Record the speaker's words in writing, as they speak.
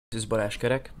This is Balázs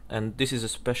Kerek, and this is a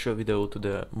special video to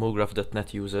the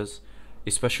MoGraph.net users,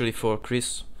 especially for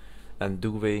Chris and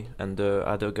Duve and the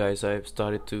other guys I've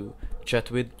started to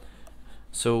chat with.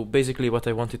 So basically what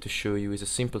I wanted to show you is a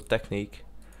simple technique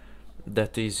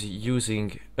that is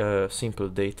using simple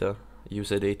data,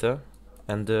 user data,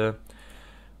 and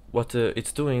what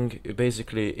it's doing,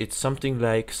 basically it's something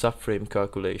like subframe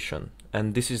calculation,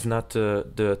 and this is not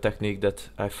the technique that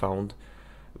I found,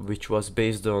 which was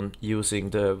based on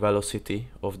using the velocity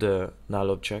of the null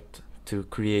object to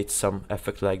create some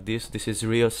effect like this. This is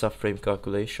real subframe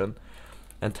calculation,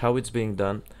 and how it's being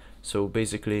done. So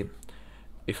basically,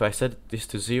 if I set this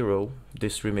to 0,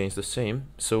 this remains the same.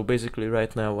 So basically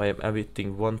right now I am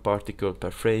emitting one particle per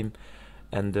frame,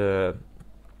 and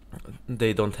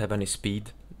they don't have any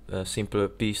speed. A simple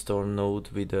p-store node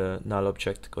with a null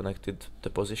object connected to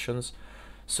positions.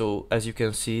 So as you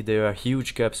can see, there are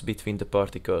huge gaps between the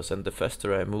particles, and the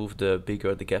faster I move, the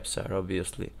bigger the gaps are,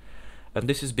 obviously. And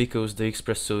this is because the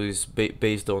espresso is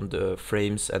based on the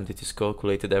frames, and it is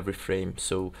calculated every frame.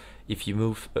 So if you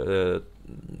move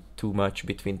too much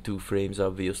between two frames,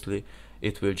 obviously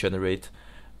it will generate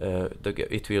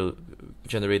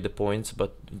the points,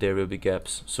 but there will be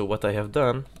gaps. So what I have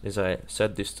done is I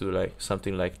set this to like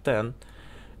something like 10.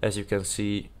 As you can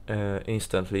see,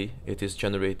 instantly it is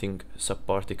generating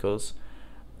subparticles,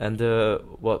 and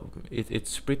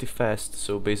it's pretty fast.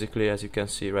 So basically, as you can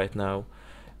see right now,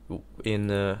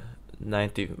 in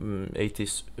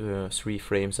 83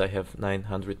 frames I have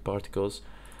 900 particles.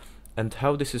 And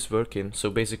how this is working, so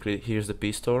basically here's the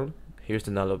p-storm, here's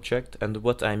the null object, and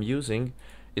what I'm using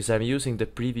is I'm using the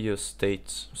previous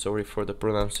states. Sorry for the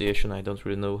pronunciation, I don't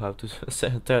really know how to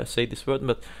say this word,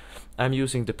 but I'm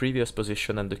using the previous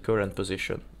position and the current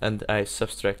position, and I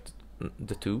subtract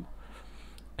the two,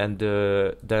 and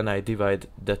then I divide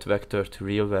that vector to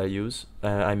real values.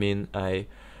 I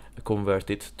convert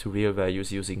it to real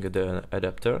values using the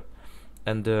adapter,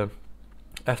 and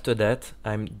after that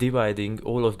I'm dividing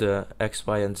all of the x,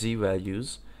 y, and z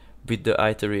values with the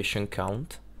iteration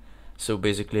count. So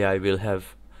basically I will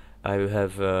have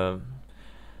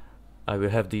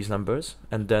these numbers,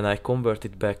 and then I convert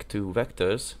it back to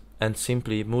vectors and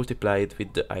simply multiply it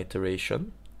with the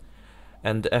iteration,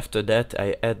 and after that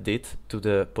I add it to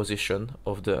the position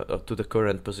of to the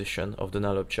current position of the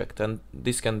null object, and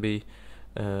this can be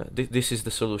this is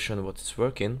the solution what is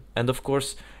working. And of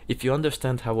course, if you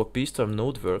understand how a p-storm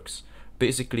node works,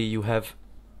 basically you have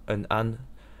an on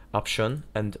option,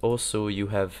 and also you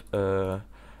have an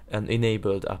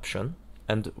enabled option.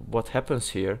 And what happens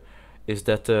here is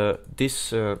that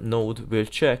this node will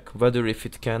check whether if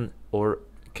it can or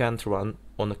can't run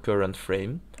on a current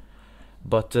frame,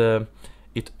 but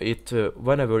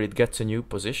whenever it gets a new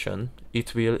position,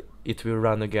 it will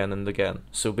run again and again.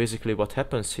 So basically what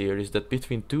happens here is that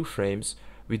between two frames,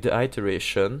 with the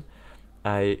iteration,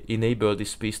 I enable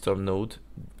this p-storm node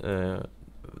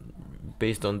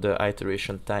based on the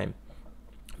iteration time,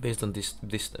 based on this.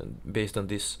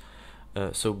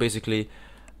 So basically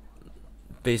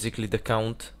the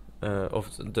count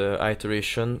of the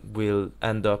iteration will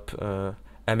end up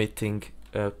emitting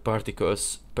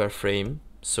particles per frame.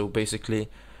 So basically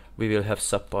we will have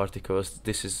subparticles.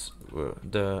 This is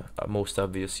the most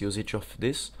obvious usage of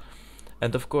this,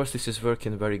 and of course this is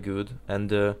working very good.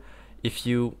 And if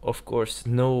you of course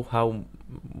know how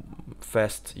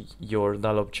fast your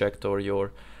null object or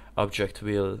your object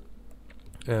will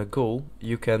go,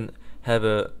 you can have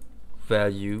a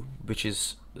value which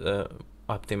is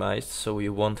optimized, so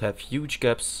you won't have huge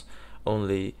gaps,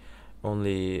 only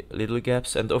little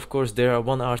gaps. And of course there are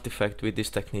one artifact with this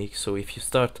technique. So if you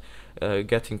start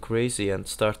getting crazy and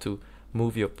start to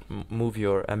move your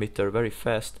emitter very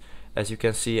fast, as you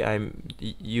can see I'm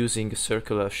using a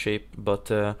circular shape, but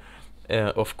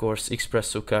of course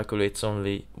Espresso calculates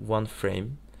only one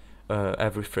frame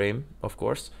every frame, of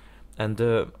course, and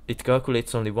it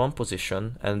calculates only one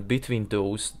position, and between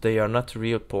those they are not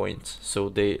real points, so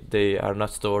they are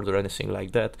not stored or anything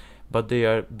like that, but they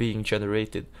are being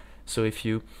generated. So if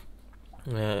you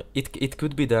it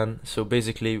could be done. So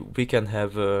basically we can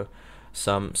have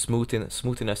some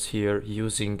smoothness here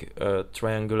using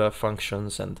triangular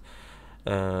functions, and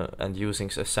using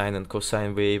a sine and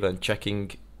cosine wave, and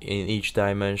checking in each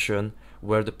dimension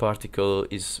where the particle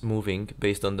is moving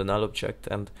based on the null object.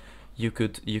 And you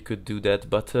could do that,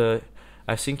 but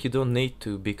I think you don't need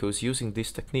to, because using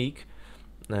this technique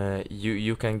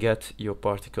you can get your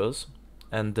particles.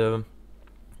 And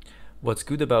what's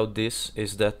good about this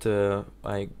is that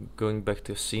going back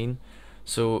to scene,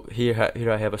 so here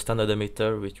I have a standard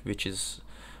emitter which is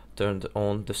turned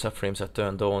on, the subframes are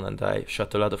turned on, and I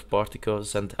shot a lot of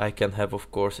particles, and I can have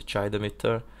of course a child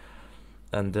emitter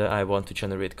and I want to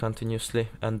generate continuously,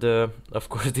 and of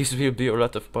course this will be a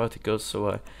lot of particles,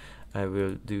 so I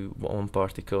will do one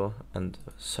particle and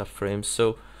subframes.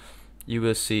 So you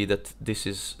will see that this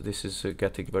is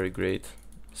getting very great.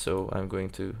 So I'm going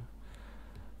to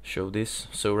show this.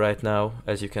 So right now,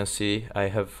 as you can see, I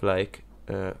have like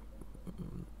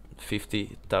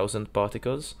 50,000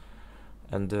 particles,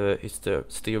 and it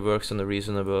still works on a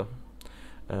reasonable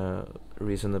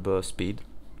speed.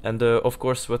 And of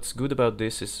course, what's good about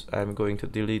this is I'm going to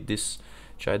delete this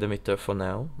child emitter for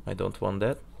now. I don't want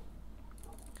that.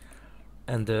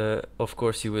 And of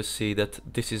course, you will see that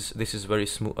this is very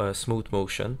smooth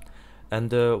motion.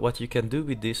 And what you can do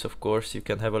with this, of course, you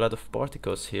can have a lot of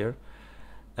particles here,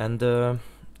 and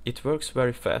it works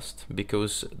very fast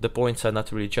because the points are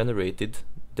not really generated.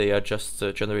 They are just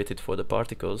generated for the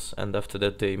particles, and after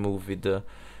that they move with the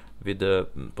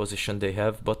position they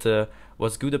have. But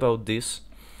what's good about this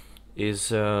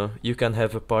is you can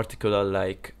have a particular,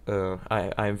 like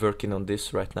I'm working on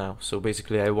this right now. So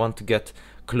basically I want to get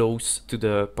close to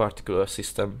the particular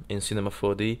system in Cinema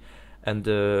 4D, and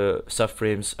the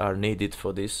subframes are needed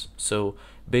for this. So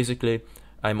basically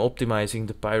I'm optimizing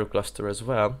the pyrocluster as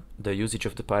well, the usage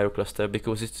of the pyrocluster,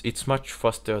 because it's much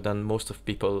faster than most of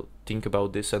people think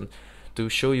about this. And to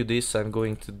show you this, I'm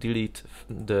going to delete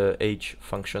the age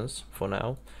functions for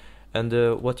now, and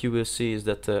what you will see is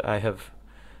that I have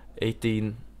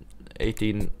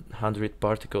 1800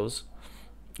 particles,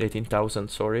 18,000,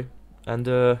 sorry, and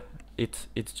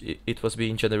it was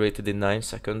being generated in 9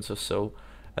 seconds or so.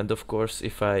 And of course,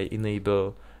 if I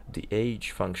enable the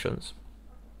age functions,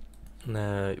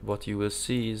 what you will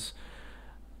see is,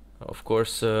 of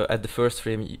course, at the first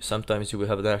frame sometimes you will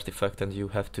have an artifact and you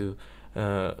have to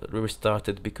restart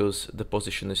it because the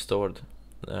position is stored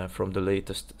from the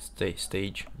latest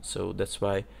stage. So that's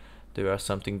why there are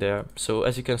something there. So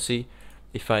as you can see,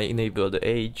 if I enable the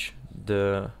age,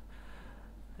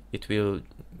 it will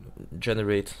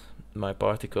generate my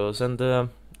particles, and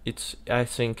I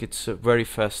think it's very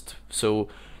fast. So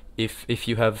if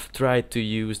you have tried to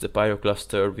use the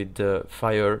pyrocluster with the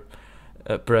fire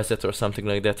preset or something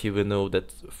like that, you will know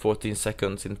that 14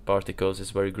 seconds in particles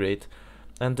is very great.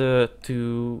 And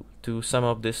to sum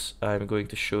up this, I'm going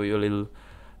to show you a little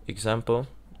example.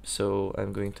 So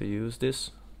I'm going to use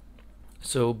this.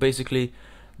 So basically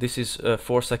this is a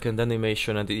 4-second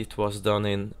animation, and it was done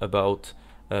in about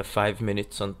 5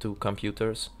 minutes on 2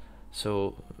 computers.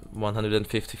 So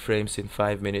 150 frames in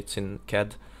 5 minutes in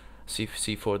CAD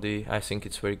C4D. I think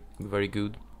it's very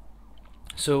good.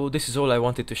 So this is all I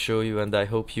wanted to show you, and I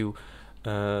hope you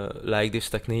like this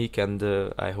technique, and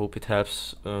I hope it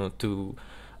helps to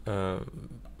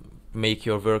make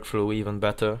your workflow even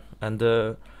better. And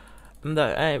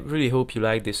I really hope you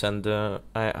like this, and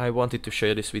I wanted to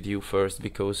share this with you first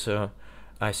because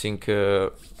I think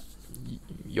some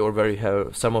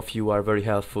of you are very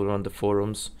helpful on the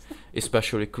forums,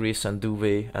 especially Chris and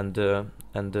Duve,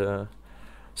 and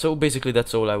so basically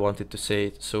that's all I wanted to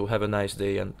say. So have a nice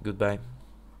day and goodbye.